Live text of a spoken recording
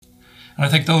And I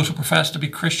think those who profess to be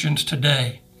Christians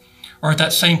today are at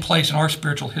that same place in our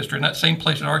spiritual history, in that same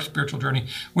place in our spiritual journey.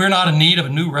 We're not in need of a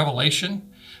new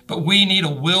revelation, but we need a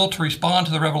will to respond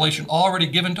to the revelation already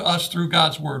given to us through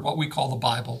God's word, what we call the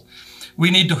Bible. We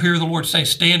need to hear the Lord say,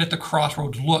 stand at the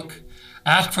crossroads, look,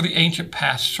 ask for the ancient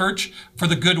path, search for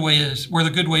the good way is, where the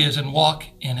good way is, and walk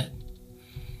in it.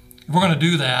 If we're going to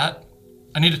do that,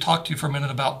 I need to talk to you for a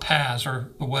minute about paths,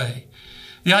 or the way.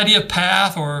 The idea of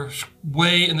path or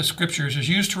way in the scriptures is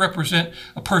used to represent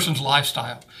a person's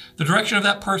lifestyle, the direction of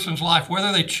that person's life,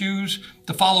 whether they choose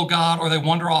to follow God or they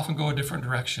wander off and go a different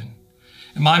direction.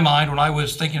 In my mind, when I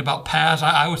was thinking about paths,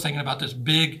 I was thinking about this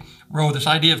big road, this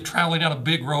idea of traveling down a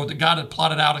big road that God had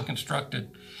plotted out and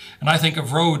constructed. And I think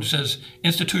of roads as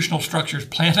institutional structures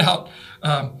planned out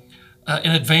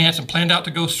in advance and planned out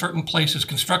to go certain places,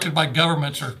 constructed by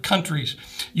governments or countries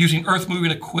using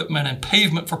earth-moving equipment and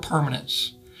pavement for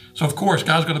permanence. So of course,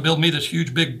 God's going to build me this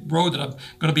huge big road that I'm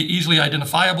going to be easily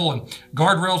identifiable and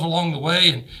guardrails along the way,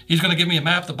 and he's going to give me a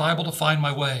map, the Bible, to find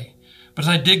my way. But as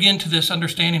I dig into this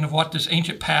understanding of what this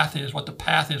ancient path is, what the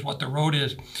path is, what the road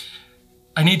is,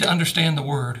 I need to understand the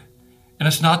word. And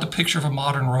it's not the picture of a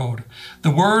modern road.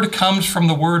 The word comes from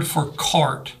the word for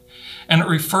cart, and it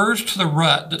refers to the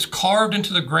rut that's carved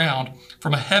into the ground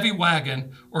from a heavy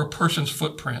wagon or a person's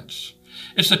footprints.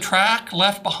 It's the track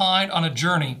left behind on a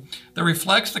journey that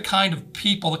reflects the kind of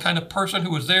people, the kind of person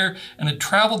who was there and had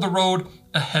traveled the road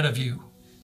ahead of you.